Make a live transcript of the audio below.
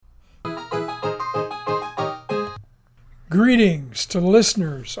Greetings to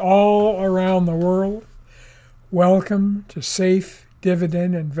listeners all around the world. Welcome to Safe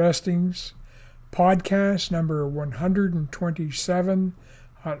Dividend Investing's podcast number 127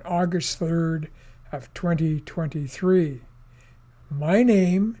 on August 3rd of 2023. My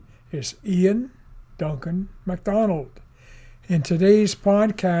name is Ian Duncan MacDonald. In today's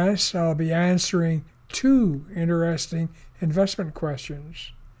podcast, I'll be answering two interesting investment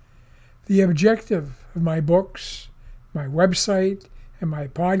questions. The objective of my books, my website, and my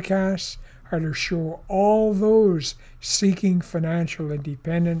podcasts are to show all those seeking financial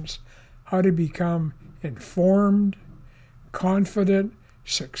independence how to become informed, confident,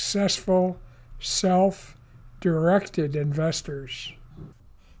 successful, self-directed investors.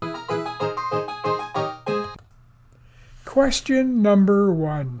 Question number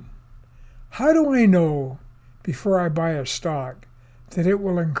 1. How do I know before I buy a stock that it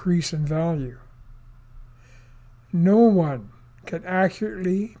will increase in value? No one can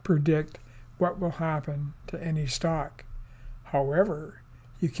accurately predict what will happen to any stock. However,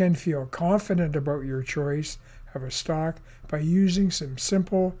 you can feel confident about your choice of a stock by using some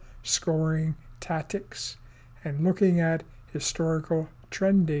simple scoring tactics and looking at historical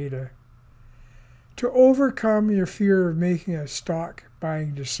trend data. To overcome your fear of making a stock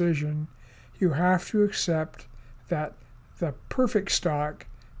buying decision, you have to accept that the perfect stock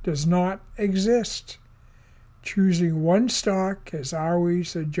does not exist. Choosing one stock is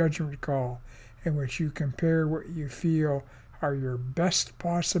always a judgment call in which you compare what you feel are your best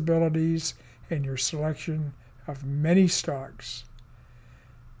possibilities in your selection of many stocks.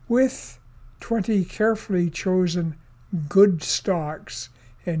 With 20 carefully chosen good stocks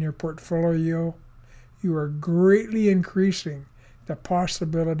in your portfolio, you are greatly increasing the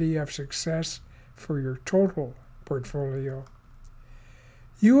possibility of success for your total portfolio.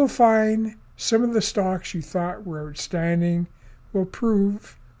 You will find some of the stocks you thought were outstanding will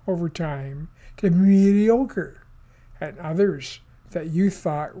prove over time to be mediocre, and others that you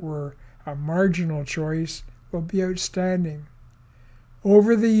thought were a marginal choice will be outstanding.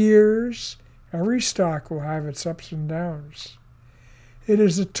 Over the years, every stock will have its ups and downs. It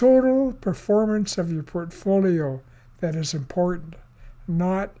is the total performance of your portfolio that is important,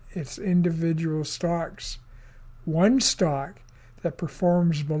 not its individual stocks. One stock that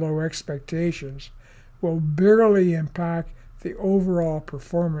performs below expectations will barely impact the overall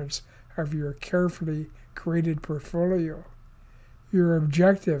performance of your carefully created portfolio. Your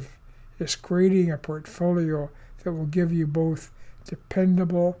objective is creating a portfolio that will give you both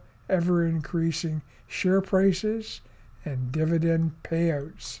dependable, ever-increasing share prices and dividend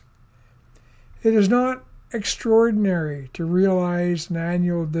payouts. It is not extraordinary to realize an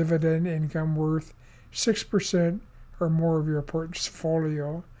annual dividend income worth 6% or more of your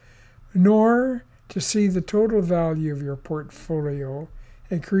portfolio, nor to see the total value of your portfolio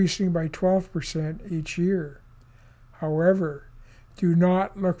increasing by 12% each year. However, do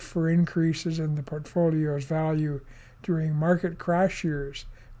not look for increases in the portfolio's value during market crash years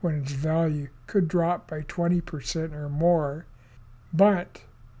when its value could drop by 20% or more, but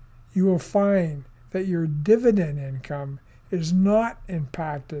you will find that your dividend income is not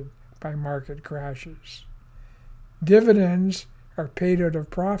impacted by market crashes. Dividends are paid out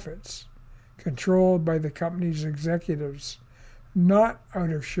of profits, controlled by the company's executives, not out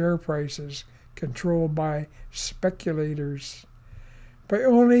of share prices controlled by speculators. By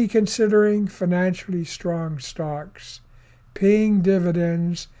only considering financially strong stocks, paying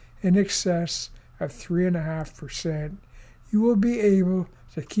dividends in excess of 3.5%, you will be able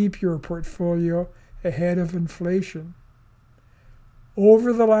to keep your portfolio ahead of inflation.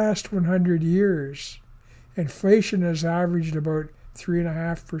 Over the last 100 years, inflation has averaged about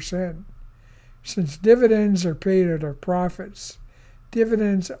 3.5%. Since dividends are paid out of profits,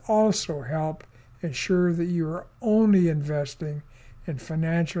 dividends also help ensure that you are only investing in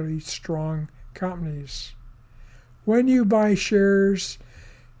financially strong companies. When you buy shares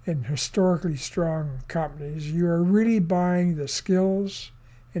in historically strong companies, you are really buying the skills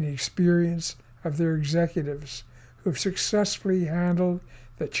and experience of their executives who have successfully handled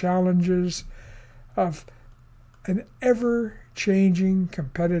the challenges of an ever-changing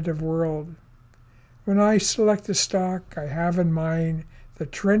competitive world. When I select a stock, I have in mind the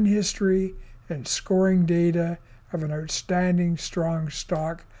trend history and scoring data of an outstanding strong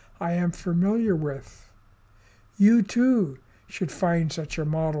stock I am familiar with. You too should find such a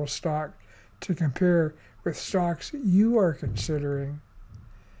model stock to compare with stocks you are considering.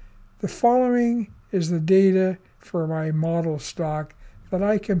 The following is the data for my model stock that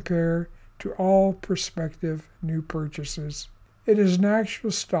I compare to all prospective new purchases. It is an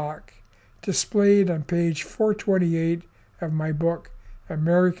actual stock displayed on page 428 of my book,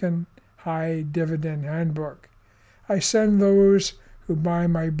 American High Dividend Handbook. I send those who buy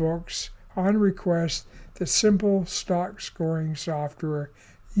my books on request the simple stock scoring software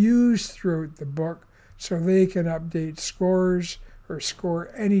used throughout the book so they can update scores or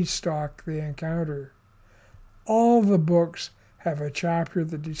score any stock they encounter. All the books have a chapter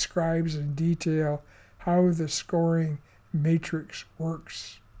that describes in detail how the scoring matrix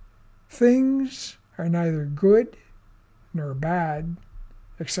works. Things are neither good nor bad,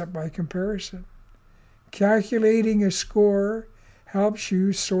 except by comparison. Calculating a score helps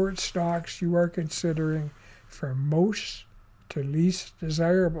you sort stocks you are considering from most to least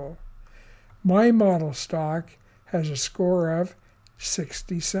desirable. My model stock has a score of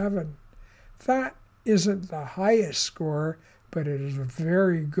 67. That isn't the highest score, but it is a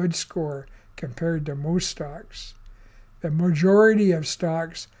very good score compared to most stocks. The majority of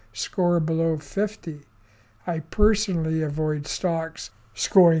stocks score below 50. I personally avoid stocks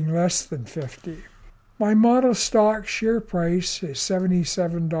scoring less than 50. My model stock share price is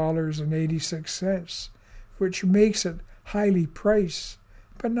 $77.86, which makes it highly priced,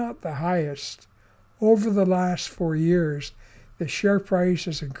 but not the highest. Over the last 4 years, the share price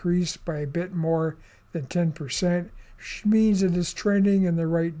has increased by a bit more than 10%, which means it is trending in the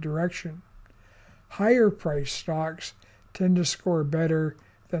right direction. Higher priced stocks tend to score better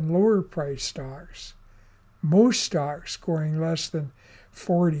than lower priced stocks. Most stocks scoring less than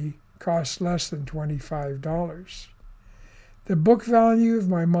 40 cost less than $25. The book value of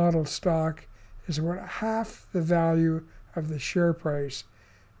my model stock is about half the value of the share price,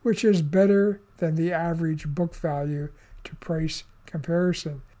 which is better than the average book value to price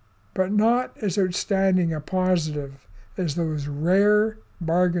comparison, but not as outstanding a positive as those rare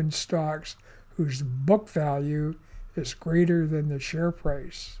bargain stocks whose book value is greater than the share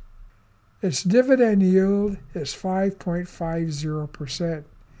price. Its dividend yield is 5.50%,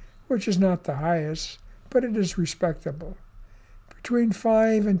 which is not the highest, but it is respectable. Between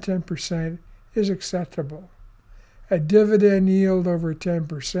 5 and 10% is acceptable. A dividend yield over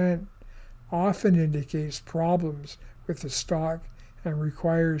 10% often indicates problems with the stock and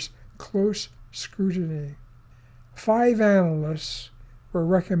requires close scrutiny. 5 analysts were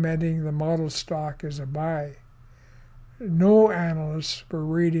recommending the model stock as a buy. No analysts were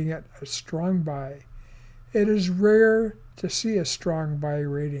rating it a strong buy. It is rare to see a strong buy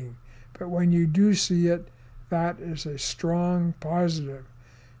rating, but when you do see it, that is a strong positive.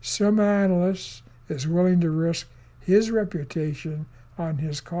 Some analyst is willing to risk his reputation on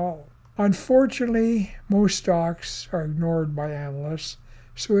his call. Unfortunately, most stocks are ignored by analysts,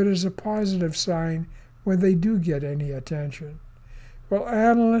 so it is a positive sign when they do get any attention. While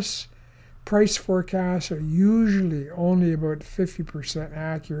analysts' price forecasts are usually only about 50%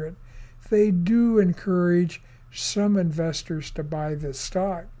 accurate, they do encourage some investors to buy this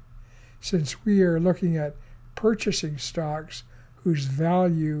stock. Since we are looking at purchasing stocks whose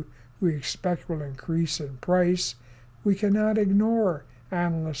value we expect will increase in price, we cannot ignore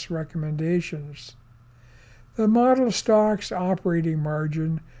analysts' recommendations. The model stock's operating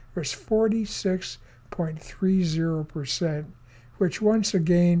margin was 46.30%, which once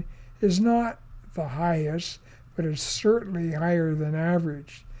again is not the highest, but is certainly higher than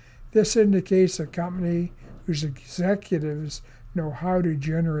average. This indicates a company whose executives know how to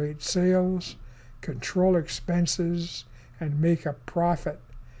generate sales, control expenses, and make a profit.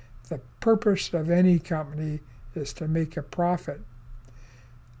 The purpose of any company is to make a profit.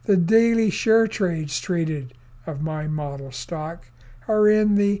 The daily share trades traded of my model stock are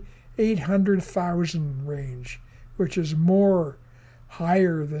in the 800,000 range, which is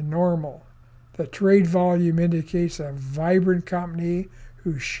higher than normal. The trade volume indicates a vibrant company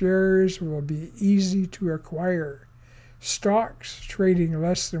whose shares will be easy to acquire. Stocks trading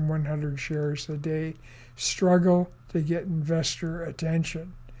less than 100 shares a day struggle to get investor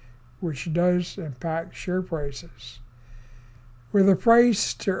attention, which does impact share prices. With a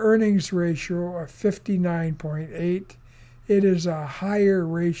price-to-earnings ratio of 59.8, it is a higher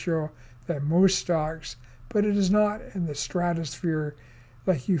ratio than most stocks, but it is not in the stratosphere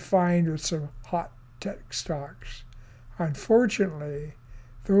like you find with some hot tech stocks. Unfortunately,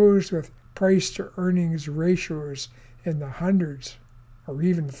 those with price-to-earnings ratios in the hundreds or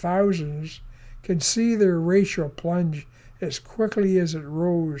even thousands can see their ratio plunge as quickly as it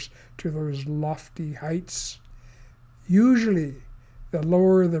rose to those lofty heights. Usually, the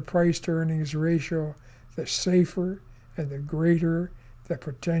lower the price-to-earnings ratio, the safer and the greater the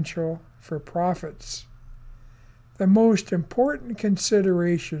potential for profits. The most important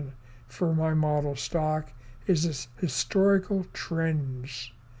consideration for my model stock is its historical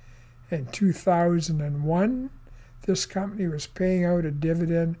trends. In 2001, this company was paying out a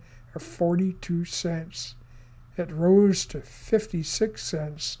dividend of 42 cents. It rose to 56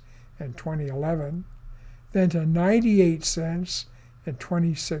 cents in 2011, then to 98 cents in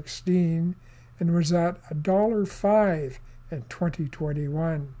 2016, and was at $1.05 in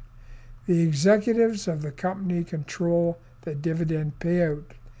 2021. The executives of the company control the dividend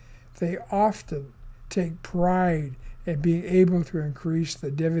payout. They often take pride in being able to increase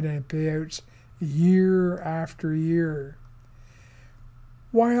the dividend payouts year after year.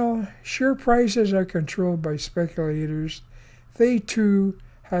 While share prices are controlled by speculators, they too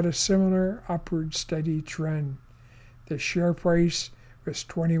had a similar upward steady trend. The share price was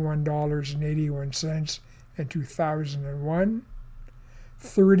 $21.81 in 2001,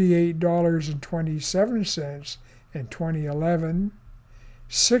 $38.27 in 2011,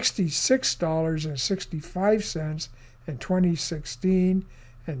 $66.65 in 2016,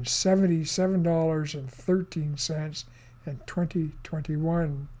 and $77.13 in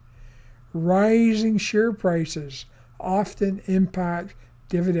 2021. Rising share prices often impact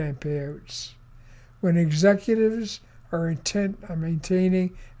dividend payouts. When executives are intent on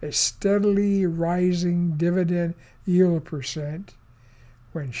maintaining a steadily rising dividend yield percent,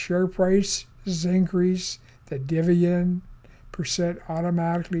 when share prices increase, the dividend percent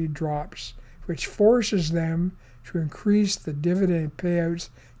automatically drops, which forces them to increase the dividend payouts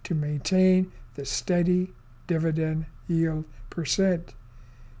to maintain the steady dividend yield percent.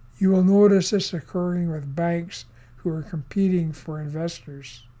 You will notice this occurring with banks who are competing for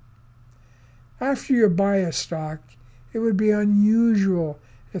investors. After you buy a stock, it would be unusual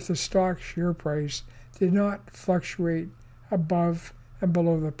if the stock share price did not fluctuate above and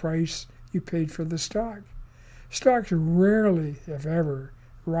below the price you paid for the stock. Stocks rarely, if ever,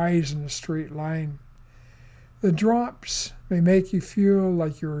 rise in a straight line. The drops may make you feel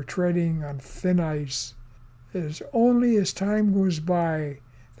like you are treading on thin ice. It is only as time goes by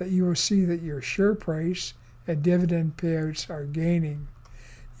that you will see that your share price and dividend payouts are gaining.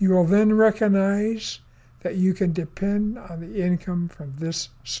 You will then recognize that you can depend on the income from this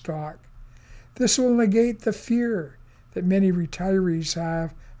stock. This will negate the fear that many retirees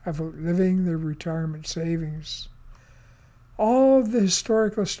have of outliving their retirement savings. All of the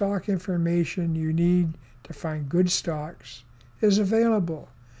historical stock information you need to find good stocks is available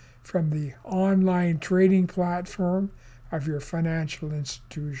from the online trading platform of your financial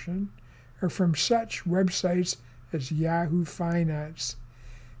institution or from such websites as Yahoo Finance.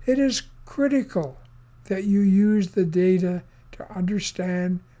 It is critical that you use the data to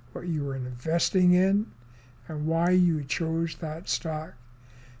understand what you are investing in and why you chose that stock.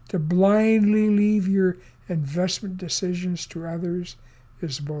 To blindly leave your investment decisions to others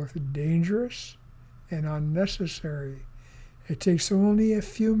is both dangerous and unnecessary. It takes only a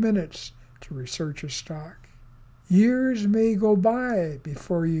few minutes to research a stock. Years may go by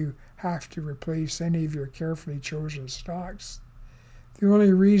before you have to replace any of your carefully chosen stocks. The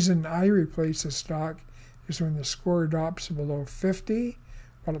only reason I replace a stock is when the score drops below 50,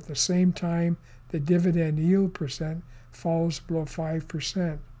 while at the same time the dividend yield percent falls below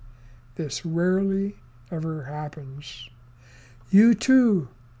 5%. This rarely ever happens. You too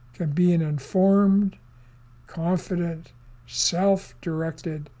can be an informed, confident,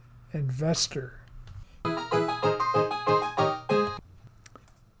 self-directed investor.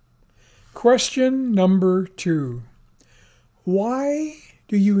 Question number 2. Why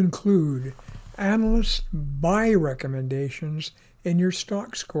do you include analyst buy recommendations in your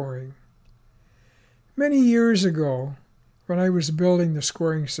stock scoring? Many years ago, when I was building the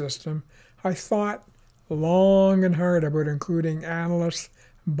scoring system, I thought long and hard about including analyst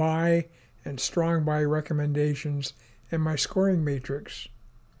buy and strong buy recommendations in my scoring matrix.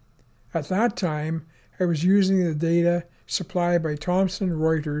 At that time, I was using the data supplied by Thomson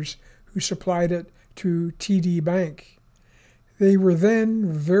Reuters, who supplied it to TD Bank. They were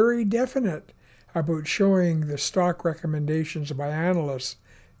then very definite about showing the stock recommendations by analysts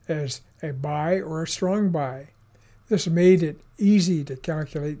as a buy or a strong buy. This made it easy to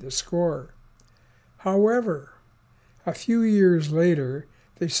calculate the score. However, a few years later,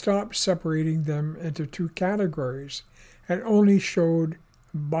 they stopped separating them into two categories and only showed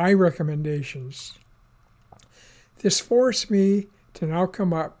buy recommendations. This forced me to now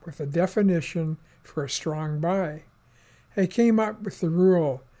come up with a definition for a strong buy. I came up with the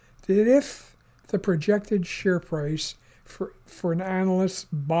rule that if the projected share price for an analyst's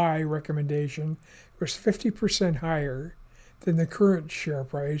buy recommendation was 50% higher than the current share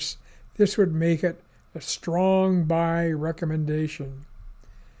price, this would make it a strong buy recommendation.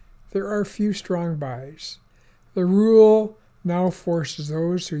 There are few strong buys. The rule now forces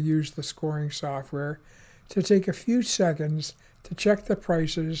those who use the scoring software to take a few seconds to check the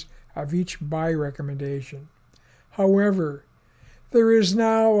prices of each buy recommendation. However, there is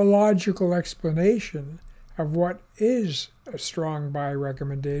now a logical explanation of what is a strong buy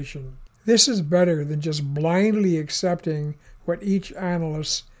recommendation. This is better than just blindly accepting what each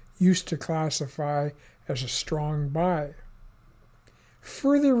analyst used to classify as a strong buy.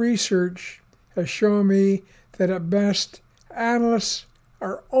 Further research has shown me that at best, analysts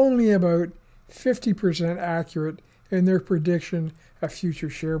are only about 50% accurate in their prediction of future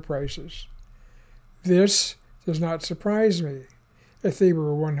share prices. This does not surprise me. If they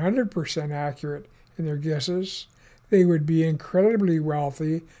were 100% accurate in their guesses, they would be incredibly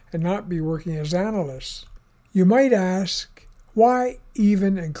wealthy and not be working as analysts. You might ask, why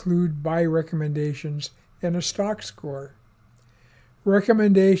even include buy recommendations in a stock score?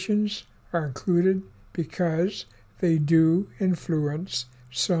 Recommendations are included because they do influence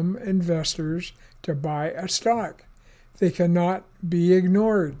some investors to buy a stock. They cannot be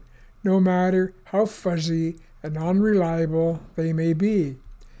ignored, no matter how fuzzy and unreliable they may be.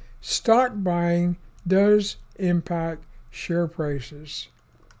 Stock buying does impact share prices.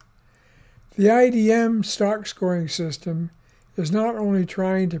 The IDM stock scoring system is not only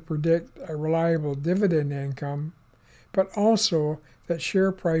trying to predict a reliable dividend income, but also that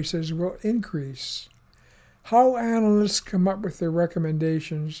share prices will increase. How analysts come up with their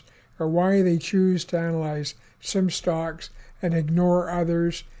recommendations or why they choose to analyze some stocks and ignore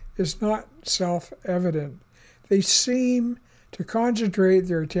others is not self-evident. They seem to concentrate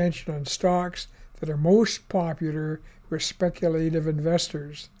their attention on stocks that are most popular with speculative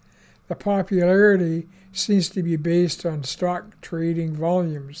investors. The popularity seems to be based on stock trading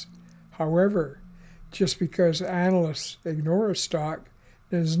volumes. However, just because analysts ignore a stock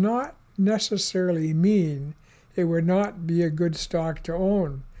does not necessarily mean it would not be a good stock to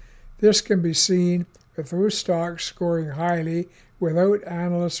own. This can be seen with those stocks scoring highly without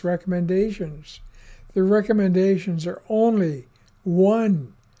analyst recommendations. The recommendations are only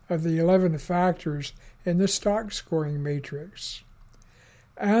one of the 11 factors in the stock scoring matrix.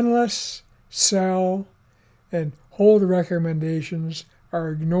 Analysts, sell, and hold recommendations are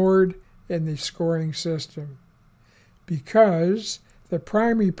ignored in the scoring system because the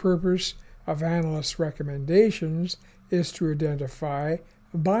primary purpose of analyst recommendations is to identify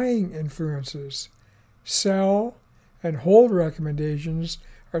buying influences. Sell and hold recommendations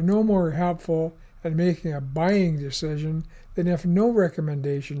are no more helpful in making a buying decision than if no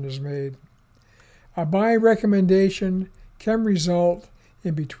recommendation is made. A buy recommendation can result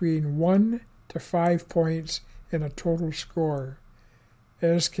in between 1 to 5 points in a total score,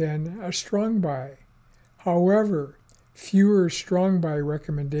 as can a strong buy. However, fewer strong buy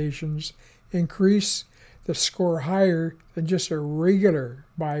recommendations increase the score higher than just a regular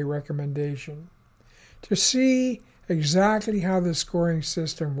buy recommendation. To see exactly how the scoring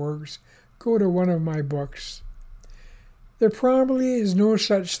system works, go to one of my books. There probably is no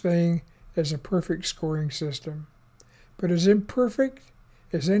such thing as a perfect scoring system, but as imperfect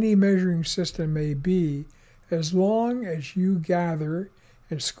as any measuring system may be, as long as you gather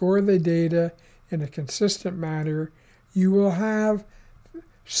and score the data in a consistent manner, you will have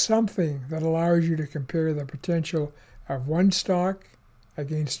something that allows you to compare the potential of one stock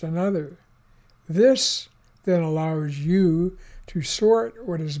against another. This then allows you to sort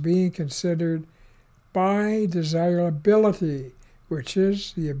what is being considered by desirability, which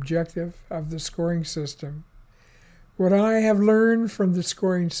is the objective of the scoring system. What I have learned from the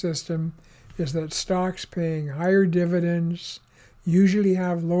scoring system is that stocks paying higher dividends usually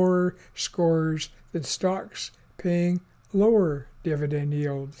have lower scores than stocks paying lower dividend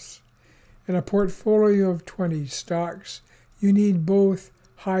yields. In a portfolio of 20 stocks, you need both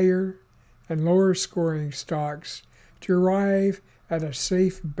higher and lower scoring stocks to arrive at a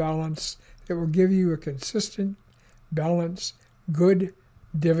safe balance that will give you a consistent, balanced, good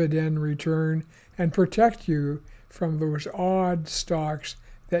dividend return and protect you from those odd stocks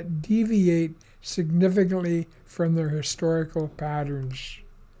that deviate significantly from their historical patterns.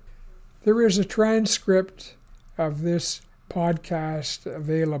 There is a transcript of this podcast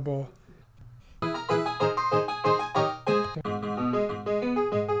available.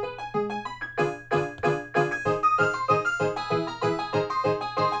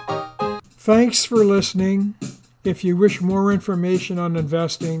 Thanks for listening. If you wish more information on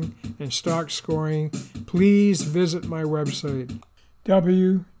investing and stock scoring, please visit my website,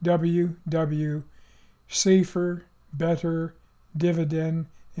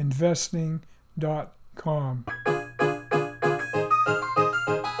 www.saferbetterdividendinvesting.com.